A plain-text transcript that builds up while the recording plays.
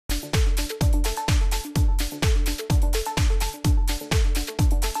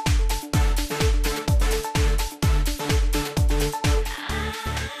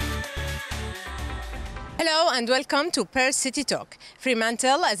and welcome to Perth City Talk.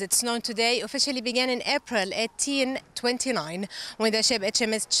 Fremantle, as it's known today, officially began in April 1829 when the ship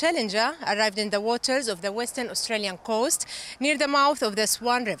HMS Challenger arrived in the waters of the Western Australian coast near the mouth of the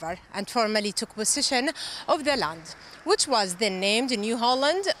Swan River and formally took possession of the land, which was then named New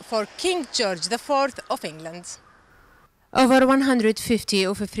Holland for King George IV of England. Over 150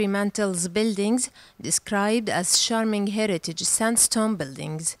 of Fremantle's buildings, described as charming heritage sandstone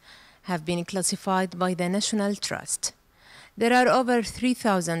buildings, have been classified by the National Trust. There are over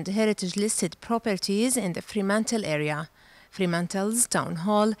 3,000 heritage-listed properties in the Fremantle area. Fremantle's town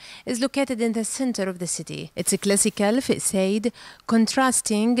hall is located in the center of the city. It's a classical facade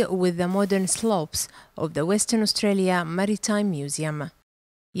contrasting with the modern slopes of the Western Australia Maritime Museum.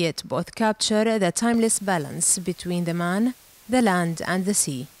 Yet both capture the timeless balance between the man, the land and the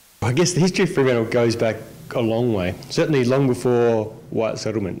sea. I guess the history of Fremantle goes back a long way, certainly long before white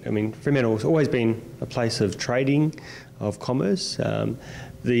settlement. I mean, Fremantle has always been a place of trading, of commerce.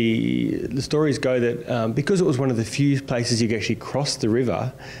 The stories go that because it was one of the few places you could actually cross the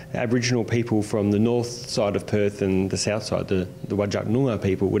river, Aboriginal people from the north side of Perth and the south side, the Whadjuk Noongar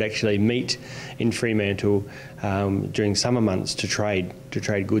people, would actually meet in Fremantle during summer months to trade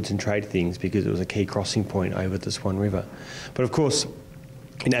goods and trade things, because it was a key crossing point over the Swan River. But of course,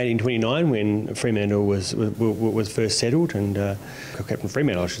 in 1829, when Fremantle was first settled, and Captain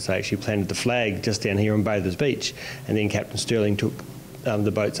Fremantle, I should say, actually planted the flag just down here on Bathers Beach, and then Captain Stirling took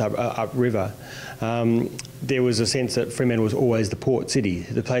the boats upriver, there was a sense that Fremantle was always the port city,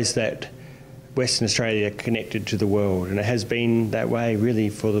 the place that Western Australia connected to the world, and it has been that way really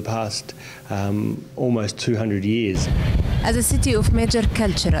for the past almost 200 years. As a city of major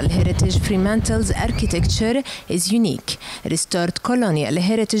cultural heritage, Fremantle's architecture is unique. Restored colonial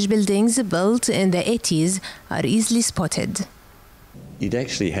heritage buildings built in the 80s are easily spotted. It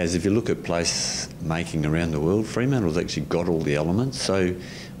actually has, if you look at place making around the world, Fremantle's actually got all the elements. So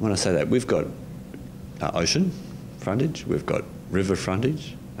when I say that, we've got ocean frontage, we've got river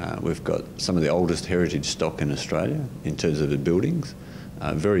frontage, we've got some of the oldest heritage stock in Australia in terms of the buildings,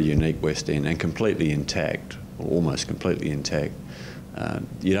 very unique West End and completely intact, or almost completely intact.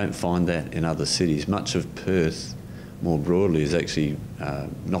 You don't find that in other cities. Much of Perth, more broadly, has actually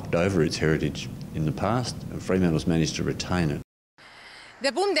knocked over its heritage in the past, and Fremantle's managed to retain it.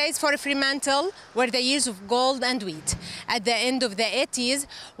 The boom days for Fremantle were the years of gold and wheat. At the end of the 80s,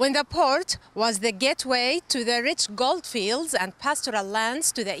 when the port was the gateway to the rich gold fields and pastoral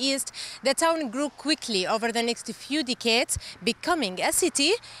lands to the east, the town grew quickly over the next few decades, becoming a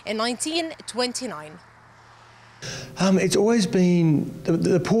city in 1929. It's always been,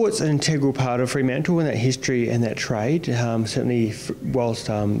 the port's an integral part of Fremantle and that history and that trade. Certainly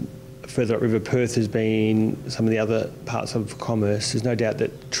whilst further upriver Perth has been some of the other parts of commerce, there's no doubt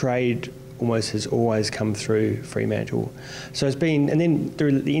that trade almost has always come through Fremantle. So it's been, and then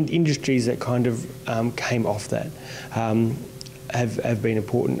the industries that kind of came off that have been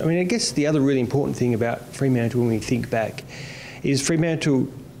important. I mean, I guess the other really important thing about Fremantle when we think back is Fremantle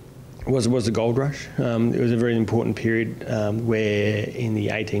was the gold rush. It was a very important period where in the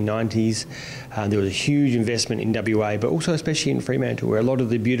 1890s there was a huge investment in WA, but also especially in Fremantle, where a lot of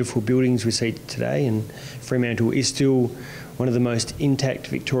the beautiful buildings we see today, and Fremantle is still one of the most intact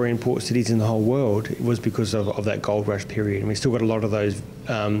Victorian port cities in the whole world. It was because of that gold rush period, and we've still got a lot of those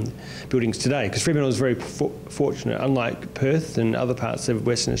buildings today, because Fremantle is very fortunate, unlike Perth and other parts of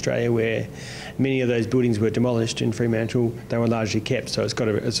Western Australia where many of those buildings were demolished. In Fremantle they were largely kept, so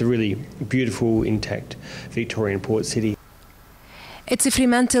it's a really beautiful, intact Victorian port city. It's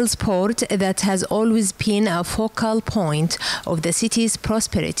Fremantle's port that has always been a focal point of the city's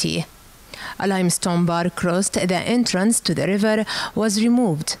prosperity. A limestone bar crossed the entrance to the river was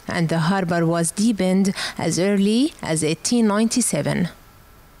removed, and the harbour was deepened as early as 1897.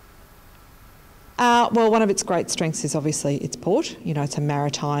 Well, one of its great strengths is obviously its port. You know, it's a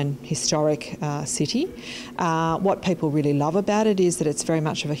maritime, historic city. What people really love about it is that it's very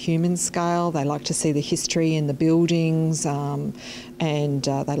much of a human scale. They like to see the history in the buildings, and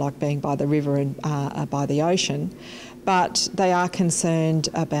they like being by the river and by the ocean. But they are concerned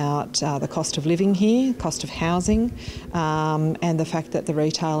about the cost of living here, cost of housing, and the fact that the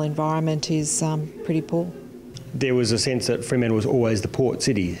retail environment is pretty poor. There was a sense that Fremantle was always the port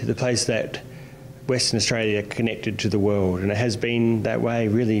city, the place that Western Australia connected to the world, and it has been that way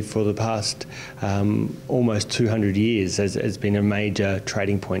really for the past almost 200 years. Has been a major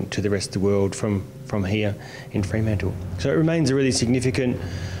trading point to the rest of the world from here in Fremantle. So it remains a really significant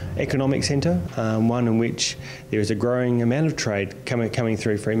economic centre, one in which there is a growing amount of trade coming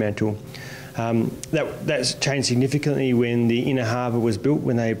through Fremantle. That's changed significantly when the inner harbour was built,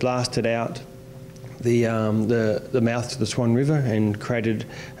 when they blasted out the mouth to the Swan River and created,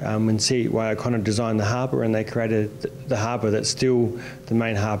 when CY O'Connor designed the harbour, and they created the harbour that's still the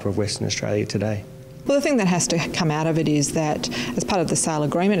main harbour of Western Australia today. Well, the thing that has to come out of it is that as part of the sale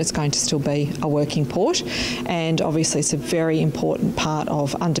agreement, it's going to still be a working port, and obviously it's a very important part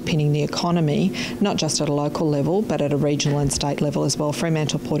of underpinning the economy, not just at a local level but at a regional and state level as well.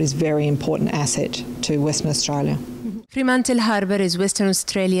 Fremantle Port is a very important asset to Western Australia. Fremantle Harbour is Western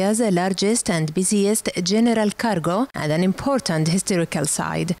Australia's largest and busiest general cargo and an important historical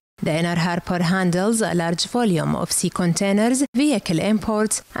site. The inner harbour handles a large volume of sea containers, vehicle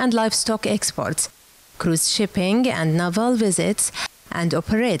imports and livestock exports, cruise shipping and naval visits, and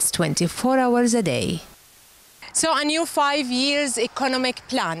operates 24 hours a day. So a new 5 years economic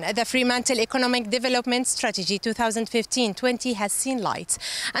plan, the Fremantle Economic Development Strategy 2015-20 has seen light.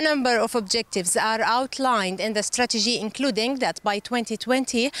 A number of objectives are outlined in the strategy, including that by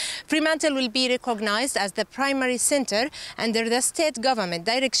 2020, Fremantle will be recognised as the primary centre under the State Government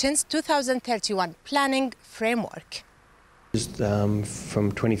Directions 2031 Planning Framework. Just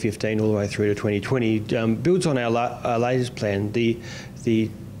from 2015 all the way through to 2020 builds on our latest plan, the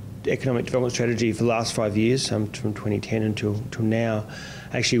economic development strategy for the last 5 years, from 2010 until now,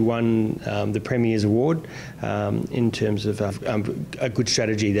 actually won the Premier's Award in terms of a good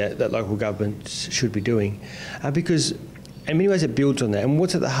strategy that local governments should be doing. Because in many ways it builds on that. And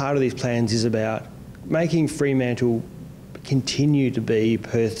what's at the heart of these plans is about making Fremantle continue to be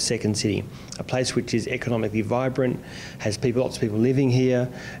Perth's second city, a place which is economically vibrant, has lots of people living here,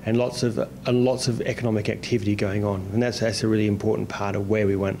 and lots of economic activity going on. And that's a really important part of where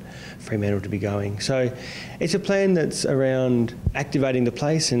we want Fremantle to be going. So it's a plan that's around activating the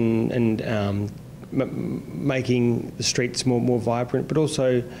place and making the streets more vibrant, but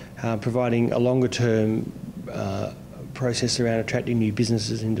also providing a longer term process around attracting new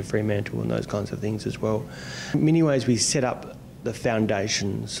businesses into Fremantle and those kinds of things as well. In many ways we set up the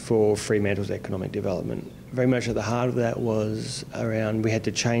foundations for Fremantle's economic development. Very much at the heart of that was around, we had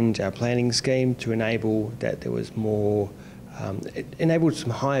to change our planning scheme to enable that there was more, it enabled some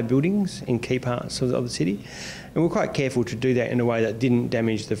higher buildings in key parts of the city, and we're quite careful to do that in a way that didn't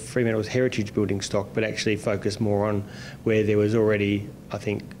damage the Fremantle's heritage building stock, but actually focus more on where there was already, I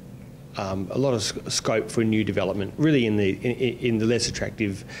think, a lot of scope for new development, really in the less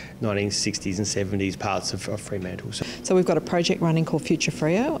attractive 1960s and 70s parts of Fremantle. So we've got a project running called Future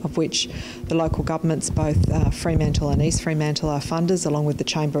Freo, of which the local governments, both Fremantle and East Fremantle, are funders, along with the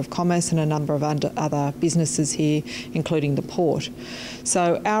Chamber of Commerce and a number of other businesses here, including the port.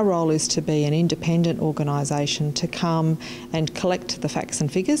 So our role is to be an independent organisation to come and collect the facts and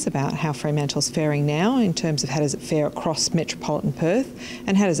figures about how Fremantle's faring now in terms of how does it fare across metropolitan Perth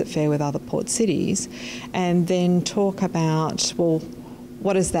and how does it fare with other port cities, and then talk about, well,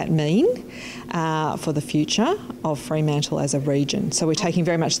 what does that mean for the future of Fremantle as a region? So we're taking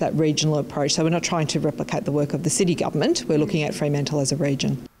very much that regional approach. So we're not trying to replicate the work of the city government, we're looking at Fremantle as a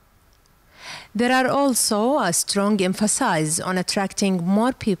region. There are also a strong emphasis on attracting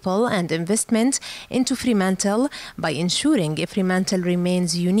more people and investment into Fremantle by ensuring Fremantle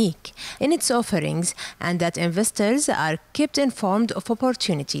remains unique in its offerings and that investors are kept informed of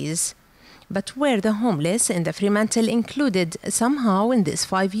opportunities. But were the homeless in the Fremantle included somehow in this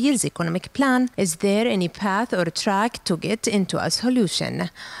 5 years economic plan? Is there any path or track to get into a solution?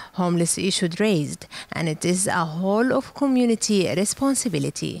 Homeless issue raised, and it is a whole of community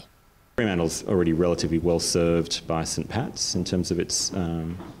responsibility. Fremantle's already relatively well served by St Pat's in terms of its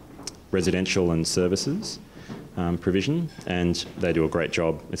residential and services provision, and they do a great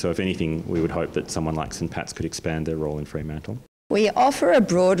job. So if anything, we would hope that someone like St Pat's could expand their role in Fremantle. We offer a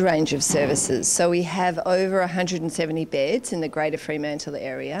broad range of services. So we have over 170 beds in the Greater Fremantle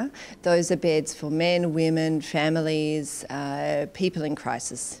area. Those are beds for men, women, families, people in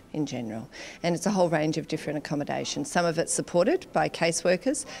crisis in general. And it's a whole range of different accommodations. Some of it's supported by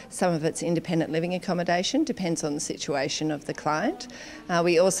caseworkers, some of it's independent living accommodation, depends on the situation of the client.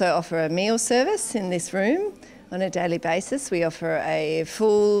 We also offer a meal service in this room. On a daily basis, we offer a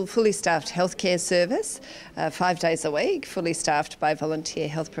fully staffed healthcare service, 5 days a week, fully staffed by volunteer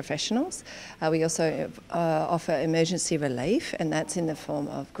health professionals. We also offer emergency relief, and that's in the form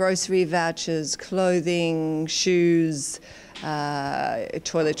of grocery vouchers, clothing, shoes,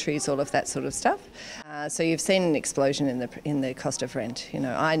 toiletries, all of that sort of stuff. So you've seen an explosion in the cost of rent. You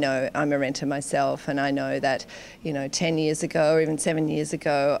know, I know I'm a renter myself, and I know that, 10 years ago or even 7 years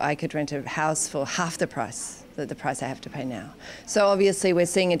ago, I could rent a house for half the price the price they have to pay now. So obviously we're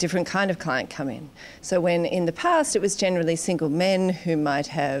seeing a different kind of client come in. So when in the past it was generally single men who might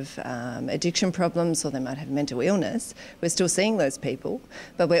have addiction problems or they might have mental illness, we're still seeing those people,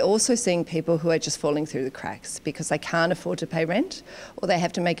 but we're also seeing people who are just falling through the cracks because they can't afford to pay rent, or they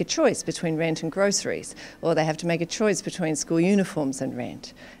have to make a choice between rent and groceries, or they have to make a choice between school uniforms and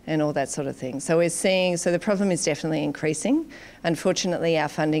rent and all that sort of thing. So we're seeing, so the problem is definitely increasing. Unfortunately, our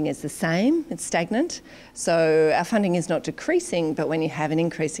funding is the same, it's stagnant. So our funding is not decreasing, but when you have an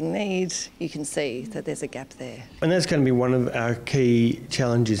increasing need, you can see that there's a gap there. And that's going to be one of our key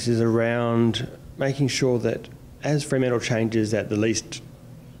challenges, is around making sure that as Fremantle changes, that the least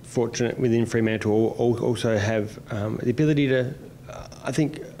fortunate within Fremantle also have the ability to, I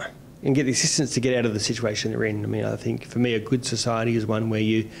think, and get the assistance to get out of the situation they're in. I mean, I think for me, a good society is one where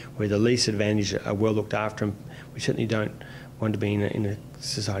the least advantaged are well looked after, and we certainly don't want to be in a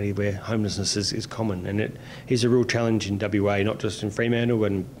society where homelessness is common, and it is a real challenge in WA, not just in Fremantle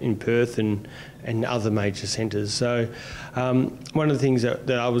but in Perth and other major centres. So one of the things that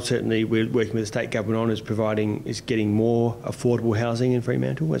I would certainly, we're working with the state government on is getting more affordable housing in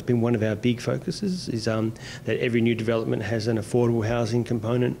Fremantle. That's been one of our big focuses, is that every new development has an affordable housing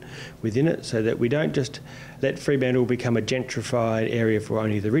component within it, so that we don't just let Fremantle become a gentrified area for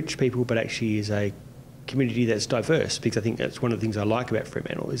only the rich people, but actually is a community that's diverse, because I think that's one of the things I like about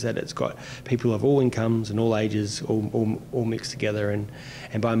Fremantle, is that it's got people of all incomes and all ages all mixed together, and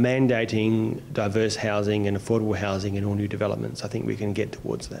by mandating diverse housing and affordable housing in all new developments, I think we can get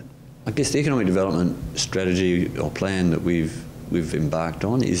towards that. I guess the economic development strategy or plan that we've embarked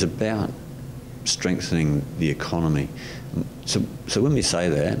on is about strengthening the economy. So when we say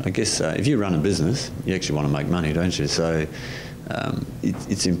that, I guess if you run a business, you actually want to make money, don't you? So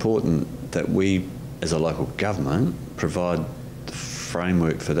it's important that we, as a local government, provide the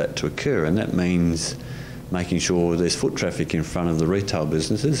framework for that to occur, and that means making sure there's foot traffic in front of the retail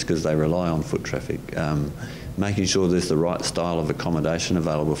businesses because they rely on foot traffic, making sure there's the right style of accommodation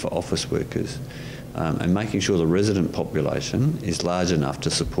available for office workers, and making sure the resident population is large enough to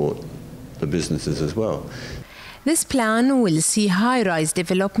support the businesses as well. This plan will see high-rise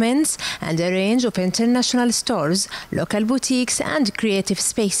developments and a range of international stores, local boutiques and creative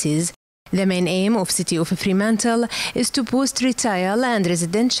spaces. The main aim of City of Fremantle is to boost retail and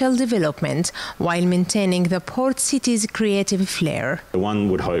residential development while maintaining the port city's creative flair. One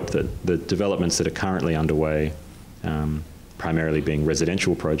would hope that the developments that are currently underway, primarily being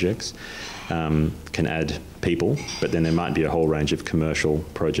residential projects, can add people, but then there might be a whole range of commercial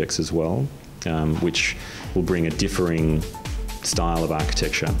projects as well, which will bring a differing style of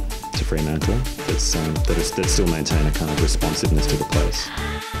architecture to Fremantle that still maintain a kind of responsiveness to the place.